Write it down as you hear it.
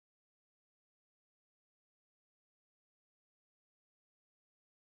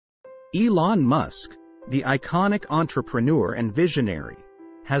Elon Musk, the iconic entrepreneur and visionary,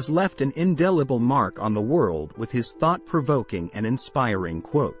 has left an indelible mark on the world with his thought-provoking and inspiring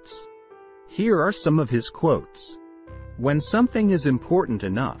quotes. Here are some of his quotes. "When something is important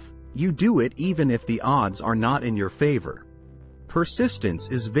enough, you do it even if the odds are not in your favor. Persistence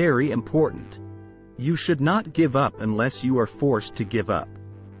is very important. You should not give up unless you are forced to give up.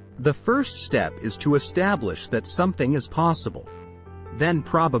 The first step is to establish that something is possible. Then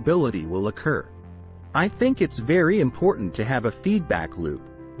probability will occur. I think it's very important to have a feedback loop,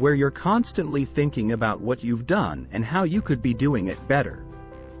 where you're constantly thinking about what you've done and how you could be doing it better.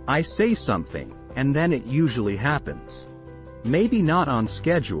 I say something, and then it usually happens. Maybe not on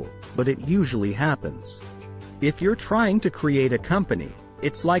schedule, but it usually happens. If you're trying to create a company,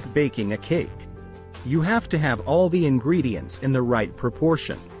 it's like baking a cake. You have to have all the ingredients in the right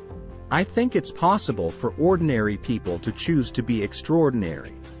proportion. I think it's possible for ordinary people to choose to be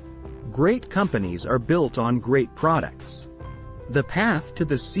extraordinary. Great companies are built on great products. The path to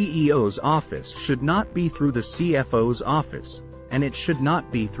the CEO's office should not be through the CFO's office, and it should not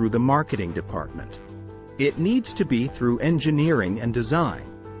be through the marketing department. It needs to be through engineering and design.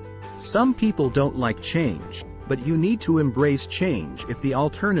 Some people don't like change, but you need to embrace change if the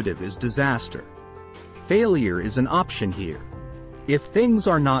alternative is disaster. Failure is an option here. If things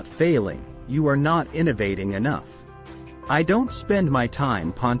are not failing, you are not innovating enough. I don't spend my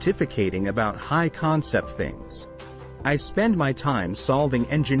time pontificating about high-concept things. I spend my time solving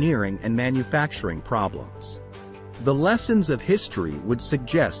engineering and manufacturing problems. The lessons of history would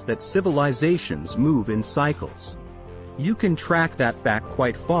suggest that civilizations move in cycles. You can track that back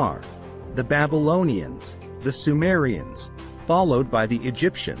quite far. The Babylonians, the Sumerians, followed by the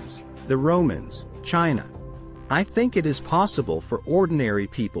Egyptians, the Romans, China. I think it is possible for ordinary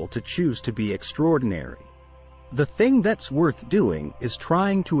people to choose to be extraordinary. The thing that's worth doing is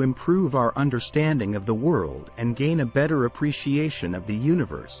trying to improve our understanding of the world and gain a better appreciation of the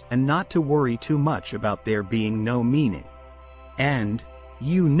universe, and not to worry too much about there being no meaning. And,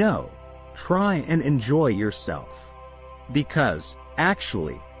 try and enjoy yourself. Because,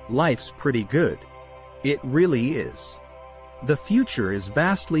 actually, life's pretty good. It really is. The future is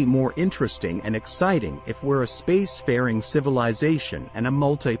vastly more interesting and exciting if we're a space-faring civilization and a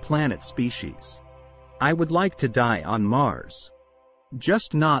multi-planet species. I would like to die on Mars.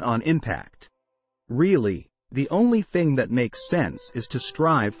 Just not on impact. Really, the only thing that makes sense is to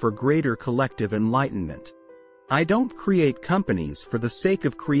strive for greater collective enlightenment. I don't create companies for the sake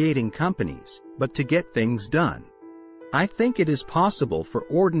of creating companies, but to get things done. I think it is possible for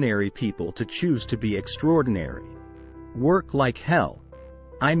ordinary people to choose to be extraordinary. Work like hell.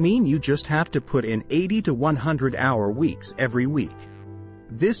 I mean, you just have to put in 80 to 100-hour weeks every week.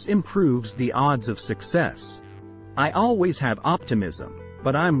 This improves the odds of success. I always have optimism,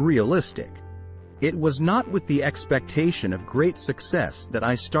 but I'm realistic. It was not with the expectation of great success that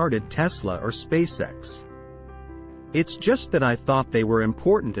I started Tesla or SpaceX. It's just that I thought they were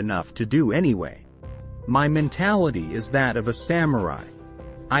important enough to do anyway. My mentality is that of a samurai.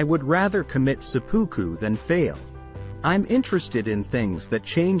 I would rather commit seppuku than fail. I'm interested in things that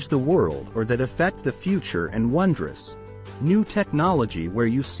change the world or that affect the future, and wondrous, new technology where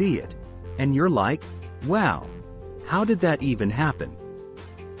you see it, and you're like, wow, how did that even happen?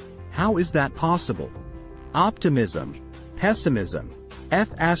 How is that possible? Optimism, pessimism,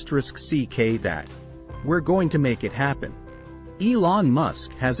 f*ck that. We're going to make it happen. Elon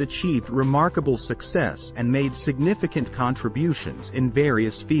Musk has achieved remarkable success and made significant contributions in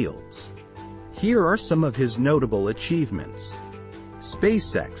various fields. Here are some of his notable achievements.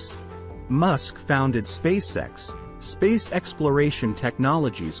 SpaceX. Musk founded SpaceX, Space Exploration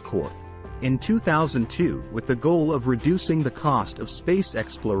Technologies Corp., in 2002 with the goal of reducing the cost of space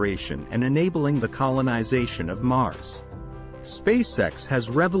exploration and enabling the colonization of Mars. SpaceX has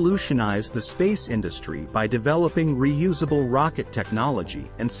revolutionized the space industry by developing reusable rocket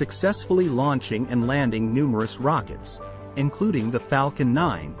technology and successfully launching and landing numerous rockets, including the Falcon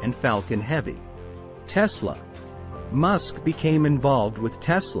 9 and Falcon Heavy. Tesla. Musk became involved with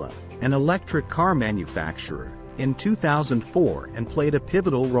Tesla, an electric car manufacturer, in 2004 and played a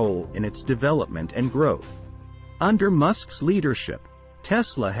pivotal role in its development and growth. Under Musk's leadership,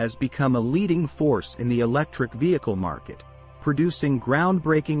 Tesla has become a leading force in the electric vehicle market, producing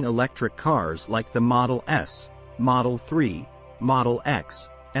groundbreaking electric cars like the Model S, Model 3, Model X,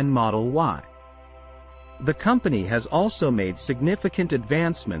 and Model Y. The company has also made significant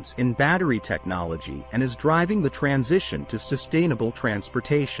advancements in battery technology and is driving the transition to sustainable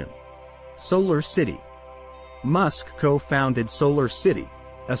transportation. Solar City. Musk co-founded Solar City,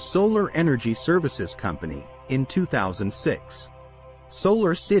 a solar energy services company, in 2006.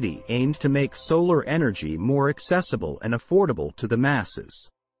 Solar City aimed to make solar energy more accessible and affordable to the masses.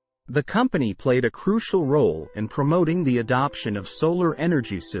 The company played a crucial role in promoting the adoption of solar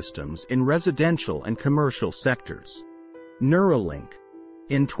energy systems in residential and commercial sectors. Neuralink.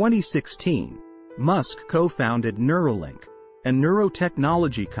 In 2016, Musk co-founded Neuralink, a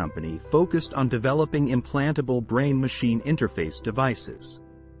neurotechnology company focused on developing implantable brain-machine interface devices.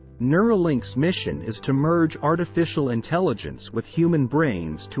 Neuralink's mission is to merge artificial intelligence with human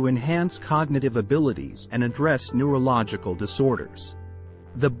brains to enhance cognitive abilities and address neurological disorders.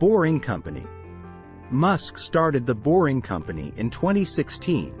 The Boring Company. Musk started the Boring Company in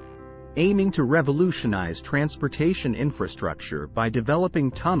 2016, aiming to revolutionize transportation infrastructure by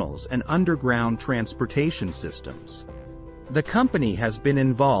developing tunnels and underground transportation systems. The company has been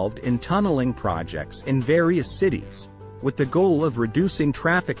involved in tunneling projects in various cities, with the goal of reducing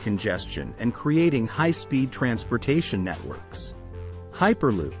traffic congestion and creating high-speed transportation networks.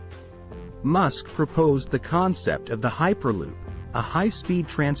 Hyperloop. Musk proposed the concept of the Hyperloop, a high-speed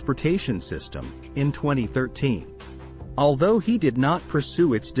transportation system, in 2013. Although he did not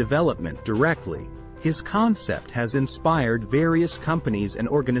pursue its development directly, his concept has inspired various companies and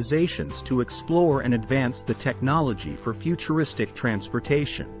organizations to explore and advance the technology for futuristic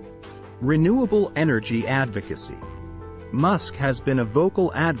transportation. Renewable energy advocacy. Musk has been a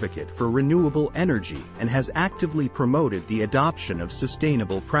vocal advocate for renewable energy and has actively promoted the adoption of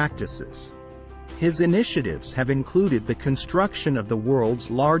sustainable practices. His initiatives have included the construction of the world's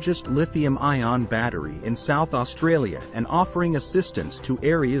largest lithium-ion battery in South Australia and offering assistance to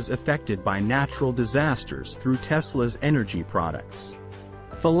areas affected by natural disasters through Tesla's energy products.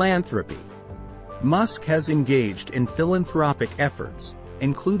 Philanthropy. Musk has engaged in philanthropic efforts,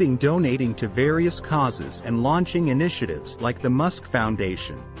 including donating to various causes and launching initiatives like the Musk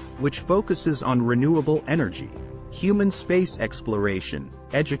Foundation, which focuses on renewable energy, human space exploration,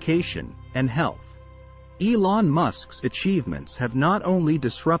 education, and health. Elon Musk's achievements have not only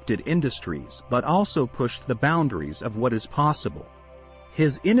disrupted industries but also pushed the boundaries of what is possible.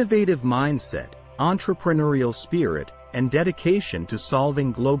 His innovative mindset, entrepreneurial spirit, and dedication to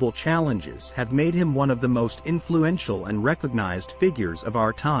solving global challenges have made him one of the most influential and recognized figures of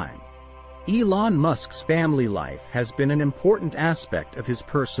our time. Elon Musk's family life has been an important aspect of his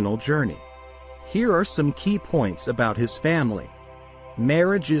personal journey. Here are some key points about his family.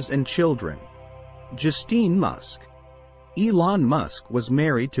 Marriages and children. Justine Musk. Elon Musk was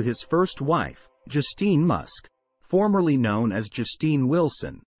married to his first wife, Justine Musk, formerly known as Justine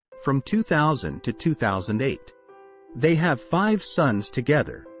Wilson, from 2000 to 2008. They have 5 sons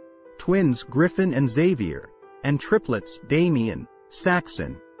together: twins Griffin and Xavier, and triplets Damien,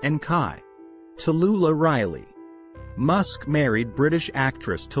 Saxon, and Kai. Tallulah Riley. Musk married British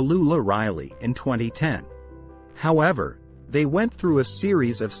actress Tallulah Riley in 2010. However, they went through a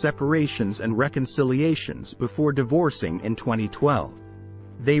series of separations and reconciliations before divorcing in 2012.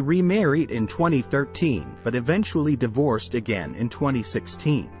 They remarried in 2013 but eventually divorced again in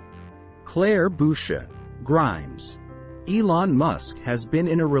 2016. Claire Boucher. Grimes. Elon Musk has been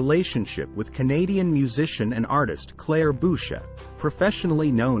in a relationship with Canadian musician and artist Claire Boucher,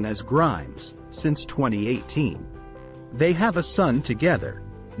 professionally known as Grimes, since 2018. They have a son together,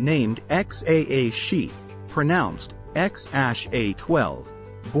 named XAA She, pronounced XAA12,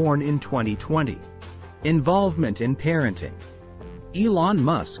 born in 2020. Involvement in parenting. Elon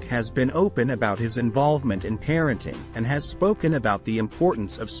Musk has been open about his involvement in parenting and has spoken about the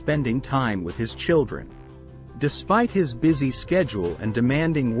importance of spending time with his children. Despite his busy schedule and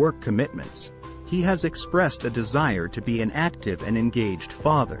demanding work commitments, he has expressed a desire to be an active and engaged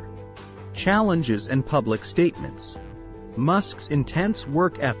father. Challenges and public statements. Musk's intense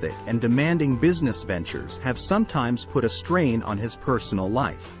work ethic and demanding business ventures have sometimes put a strain on his personal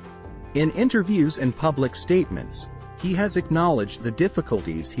life. In interviews and public statements, he has acknowledged the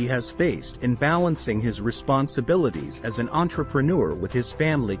difficulties he has faced in balancing his responsibilities as an entrepreneur with his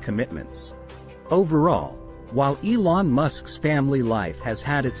family commitments. Overall, while Elon Musk's family life has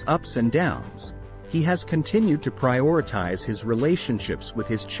had its ups and downs, he has continued to prioritize his relationships with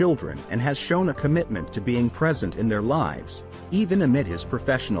his children and has shown a commitment to being present in their lives, even amid his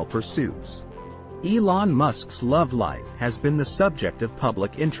professional pursuits. Elon Musk's love life has been the subject of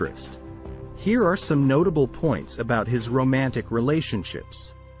public interest. Here are some notable points about his romantic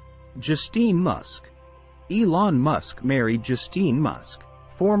relationships. Justine Musk. Elon Musk married Justine Musk,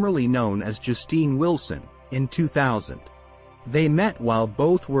 formerly known as Justine Wilson, in 2000. They met while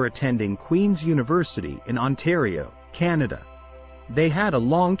both were attending Queen's University in Ontario, Canada. They had a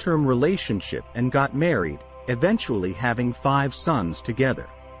long-term relationship and got married, eventually having 5 sons together.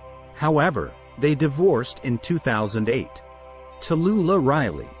 However, they divorced in 2008. Tallulah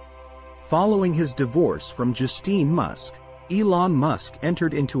Riley. Following his divorce from Justine Musk, Elon Musk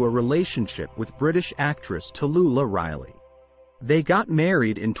entered into a relationship with British actress Tallulah Riley. They got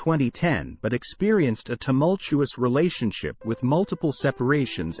married in 2010 but experienced a tumultuous relationship with multiple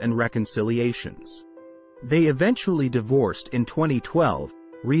separations and reconciliations. They eventually divorced in 2012,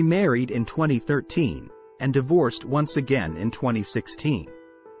 remarried in 2013, and divorced once again in 2016.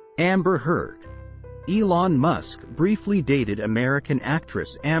 Amber Heard. Elon Musk briefly dated American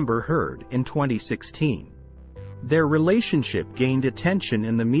actress Amber Heard in 2016. Their relationship gained attention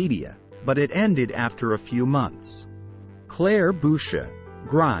in the media, but it ended after a few months. Claire Boucher,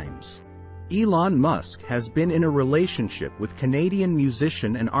 Grimes. Elon Musk has been in a relationship with Canadian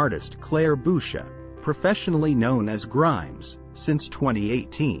musician and artist Claire Boucher, professionally known as Grimes, since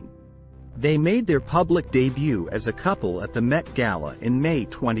 2018. They made their public debut as a couple at the Met Gala in May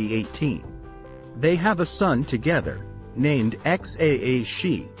 2018. They have a son together, named Xaa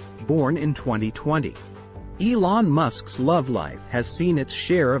Shi, born in 2020. Elon Musk's love life has seen its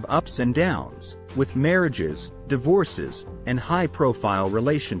share of ups and downs, with marriages, divorces, and high-profile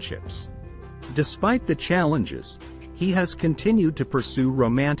relationships. Despite the challenges, he has continued to pursue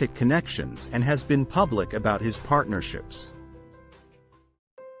romantic connections and has been public about his partnerships.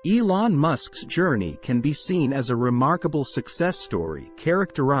 Elon Musk's journey can be seen as a remarkable success story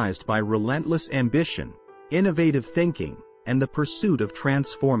characterized by relentless ambition, innovative thinking, and the pursuit of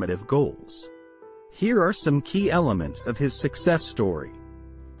transformative goals. Here are some key elements of his success story.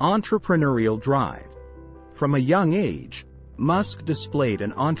 Entrepreneurial drive. From a young age, Musk displayed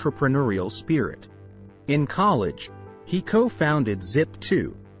an entrepreneurial spirit. In college, he co-founded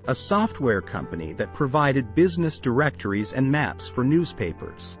Zip2, a software company that provided business directories and maps for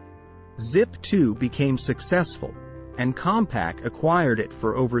newspapers. Zip2 became successful, and Compaq acquired it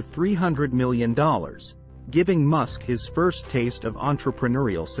for over $300 million, giving Musk his first taste of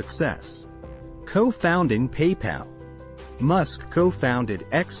entrepreneurial success. Co-founding PayPal. Musk co-founded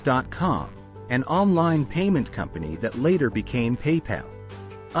X.com, an online payment company that later became PayPal.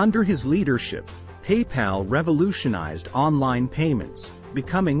 Under his leadership, PayPal revolutionized online payments,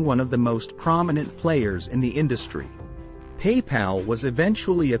 becoming one of the most prominent players in the industry. PayPal was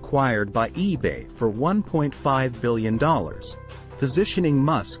eventually acquired by eBay for $1.5 billion, positioning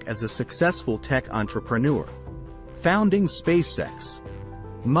Musk as a successful tech entrepreneur. Founding SpaceX.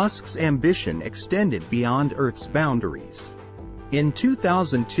 Musk's ambition extended beyond Earth's boundaries. In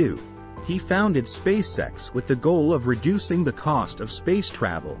 2002, he founded SpaceX with the goal of reducing the cost of space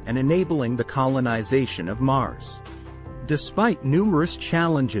travel and enabling the colonization of Mars. Despite numerous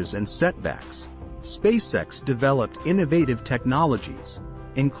challenges and setbacks, SpaceX developed innovative technologies,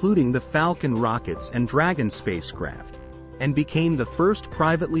 including the Falcon rockets and Dragon spacecraft, and became the first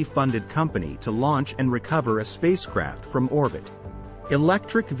privately funded company to launch and recover a spacecraft from orbit.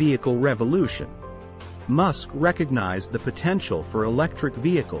 Electric vehicle revolution. Musk recognized the potential for electric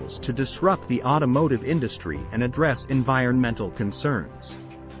vehicles to disrupt the automotive industry and address environmental concerns.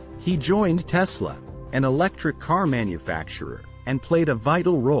 He joined Tesla, an electric car manufacturer, and played a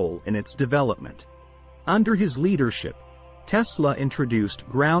vital role in its development. Under his leadership, Tesla introduced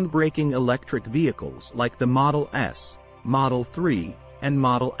groundbreaking electric vehicles like the Model S, Model 3, and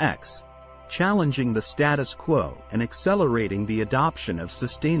Model X, challenging the status quo and accelerating the adoption of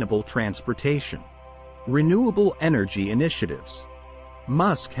sustainable transportation. Renewable energy initiatives.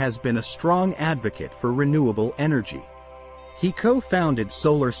 Musk has been a strong advocate for renewable energy. He co-founded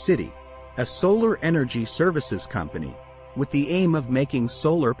SolarCity, a solar energy services company, with the aim of making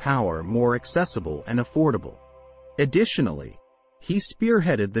solar power more accessible and affordable. Additionally, he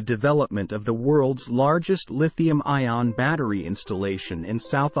spearheaded the development of the world's largest lithium-ion battery installation in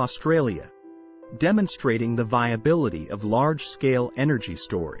South Australia, demonstrating the viability of large-scale energy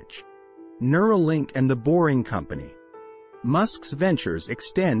storage. Neuralink and the Boring Company. Musk's ventures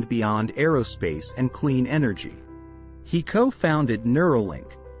extend beyond aerospace and clean energy. He co-founded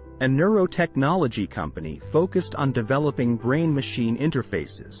Neuralink, a neurotechnology company focused on developing brain-machine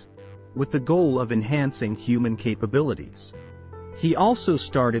interfaces, with the goal of enhancing human capabilities. He also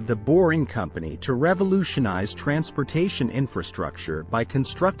started the Boring Company to revolutionize transportation infrastructure by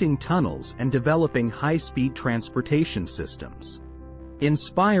constructing tunnels and developing high-speed transportation systems.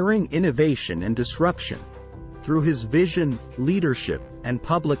 Inspiring innovation and disruption. Through his vision, leadership, and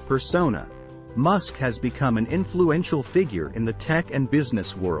public persona, Musk has become an influential figure in the tech and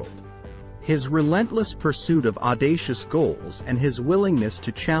business world. His relentless pursuit of audacious goals and his willingness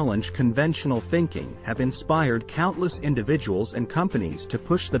to challenge conventional thinking have inspired countless individuals and companies to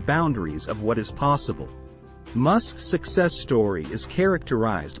push the boundaries of what is possible. Musk's success story is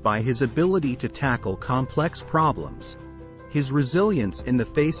characterized by his ability to tackle complex problems, his resilience in the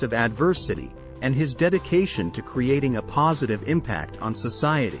face of adversity, and his dedication to creating a positive impact on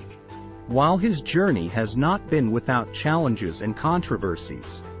society. While his journey has not been without challenges and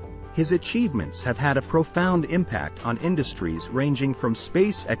controversies, his achievements have had a profound impact on industries ranging from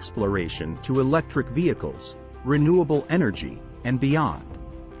space exploration to electric vehicles, renewable energy, and beyond.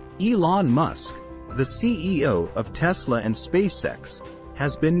 Elon Musk, the CEO of Tesla and SpaceX,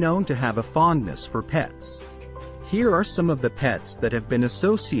 has been known to have a fondness for pets. Here are some of the pets that have been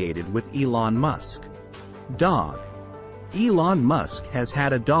associated with Elon Musk. Dog. Elon Musk has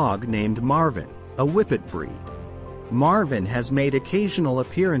had a dog named Marvin, a Whippet breed. Marvin has made occasional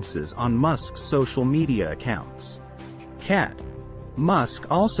appearances on Musk's social media accounts. Cat. Musk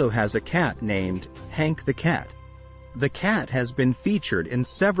also has a cat named Hank the Cat. The cat has been featured in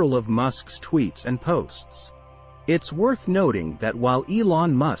several of Musk's tweets and posts. It's worth noting that while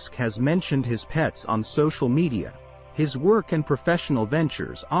Elon Musk has mentioned his pets on social media, his work and professional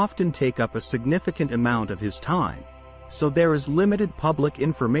ventures often take up a significant amount of his time, so there is limited public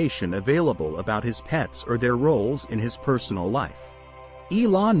information available about his pets or their roles in his personal life.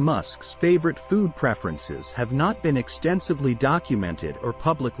 Elon Musk's favorite food preferences have not been extensively documented or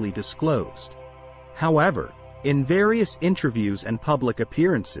publicly disclosed. However, in various interviews and public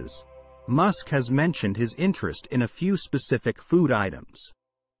appearances, Musk has mentioned his interest in a few specific food items.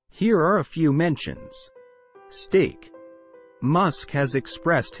 Here are a few mentions. Steak. Musk has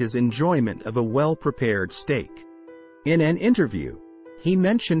expressed his enjoyment of a well-prepared steak. In an interview, he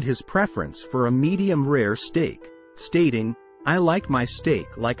mentioned his preference for a medium-rare steak, stating, "I like my steak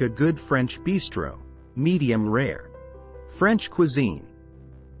like a good French bistro, medium rare." French cuisine.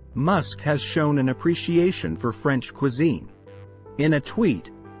 Musk has shown an appreciation for French cuisine. In a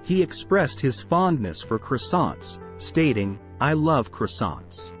tweet, he expressed his fondness for croissants, stating, "I love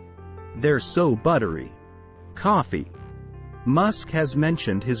croissants. They're so buttery." Coffee. Musk has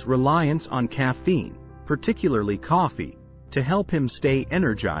mentioned his reliance on caffeine, particularly coffee, to help him stay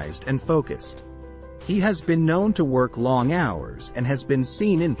energized and focused. He has been known to work long hours and has been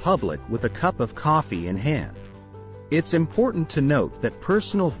seen in public with a cup of coffee in hand. It's important to note that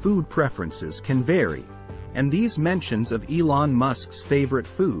personal food preferences can vary, and these mentions of Elon Musk's favorite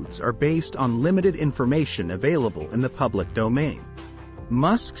foods are based on limited information available in the public domain.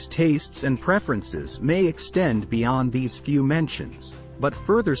 Musk's tastes and preferences may extend beyond these few mentions, but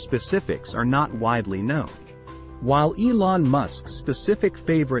further specifics are not widely known. While Elon Musk's specific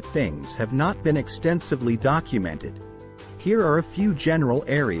favorite things have not been extensively documented, here are a few general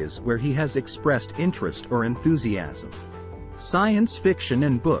areas where he has expressed interest or enthusiasm. Science fiction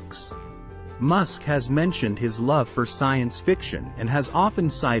and books. Musk has mentioned his love for science fiction and has often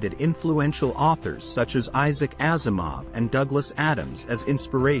cited influential authors such as Isaac Asimov and Douglas Adams as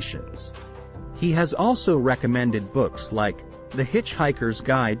inspirations. He has also recommended books like The Hitchhiker's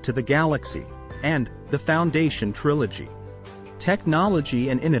Guide to the Galaxy and The Foundation Trilogy. Technology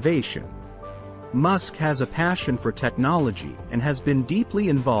and innovation. Musk has a passion for technology and has been deeply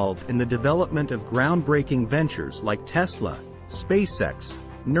involved in the development of groundbreaking ventures like Tesla, SpaceX,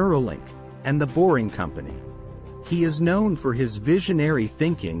 Neuralink, and the Boring Company. He is known for his visionary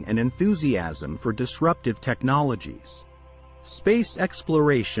thinking and enthusiasm for disruptive technologies. Space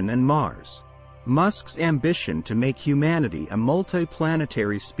exploration and Mars. Musk's ambition to make humanity a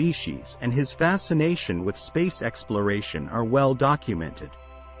multiplanetary species and his fascination with space exploration are well documented.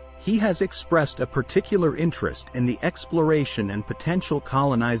 He has expressed a particular interest in the exploration and potential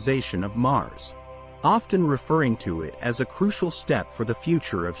colonization of Mars, often referring to it as a crucial step for the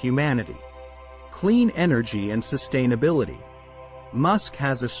future of humanity. Clean energy and sustainability. Musk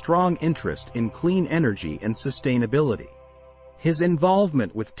has a strong interest in clean energy and sustainability. His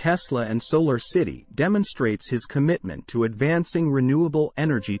involvement with Tesla and Solar City demonstrates his commitment to advancing renewable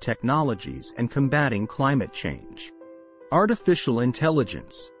energy technologies and combating climate change. Artificial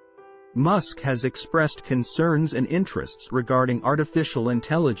intelligence. Musk has expressed concerns and interests regarding artificial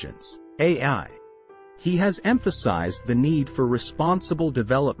intelligence, AI. He has emphasized the need for responsible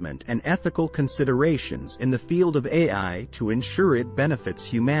development and ethical considerations in the field of AI to ensure it benefits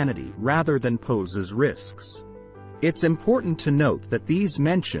humanity rather than poses risks. It's important to note that these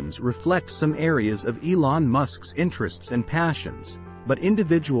mentions reflect some areas of Elon Musk's interests and passions, but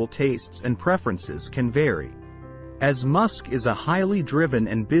individual tastes and preferences can vary. As Musk is a highly driven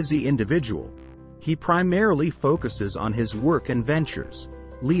and busy individual, he primarily focuses on his work and ventures,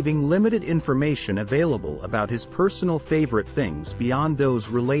 leaving limited information available about his personal favorite things beyond those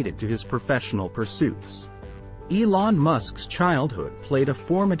related to his professional pursuits. Elon Musk's childhood played a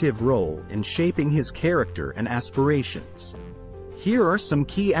formative role in shaping his character and aspirations. Here are some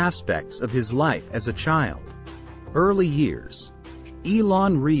key aspects of his life as a child. Early years.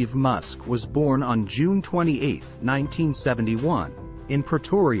 Elon Reeve Musk was born on June 28, 1971, in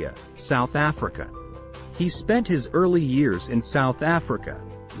Pretoria, South Africa. He spent his early years in South Africa,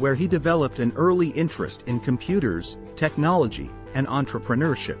 where he developed an early interest in computers, technology, and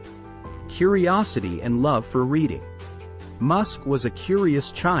entrepreneurship. Curiosity and love for reading. Musk was a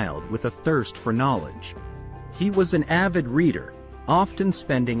curious child with a thirst for knowledge. He was an avid reader, often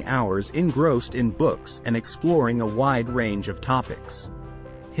spending hours engrossed in books and exploring a wide range of topics.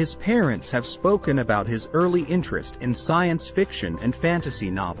 His parents have spoken about his early interest in science fiction and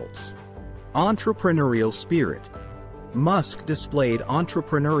fantasy novels. Entrepreneurial spirit. Musk displayed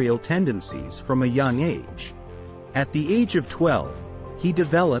entrepreneurial tendencies from a young age. At the age of 12, he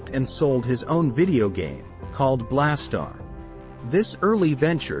developed and sold his own video game, called Blastar. This early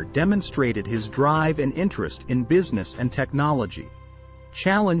venture demonstrated his drive and interest in business and technology.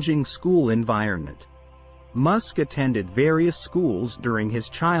 Challenging school environment. Musk attended various schools during his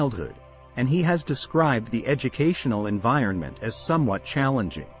childhood, and he has described the educational environment as somewhat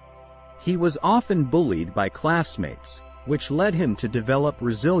challenging. He was often bullied by classmates, which led him to develop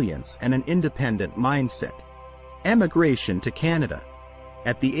resilience and an independent mindset. Emigration to Canada.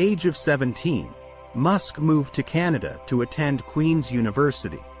 At the age of 17, Musk moved to Canada to attend Queen's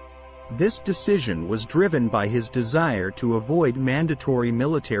University. This decision was driven by his desire to avoid mandatory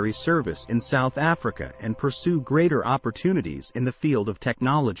military service in South Africa and pursue greater opportunities in the field of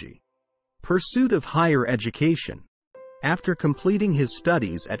technology. Pursuit of higher education. After completing his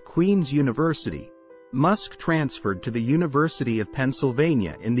studies at Queen's University, Musk transferred to the University of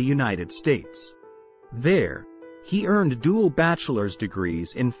Pennsylvania in the United States. There, he earned dual bachelor's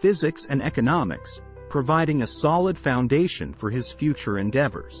degrees in physics and economics, providing a solid foundation for his future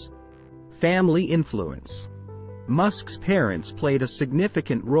endeavors. Family influence. Musk's parents played a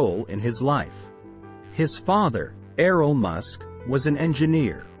significant role in his life. His father, Elon Musk, was an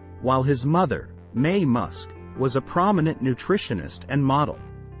engineer, while his mother, May Musk, was a prominent nutritionist and model.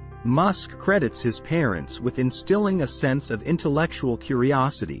 Musk credits his parents with instilling a sense of intellectual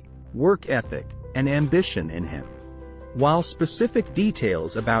curiosity, work ethic, and ambition in him. While specific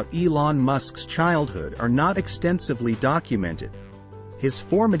details about Elon Musk's childhood are not extensively documented, his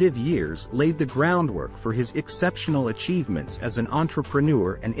formative years laid the groundwork for his exceptional achievements as an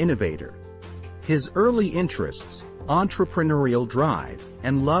entrepreneur and innovator. His early interests, entrepreneurial drive,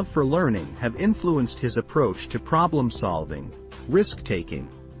 and love for learning have influenced his approach to problem-solving, risk-taking,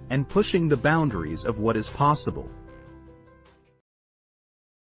 and pushing the boundaries of what is possible.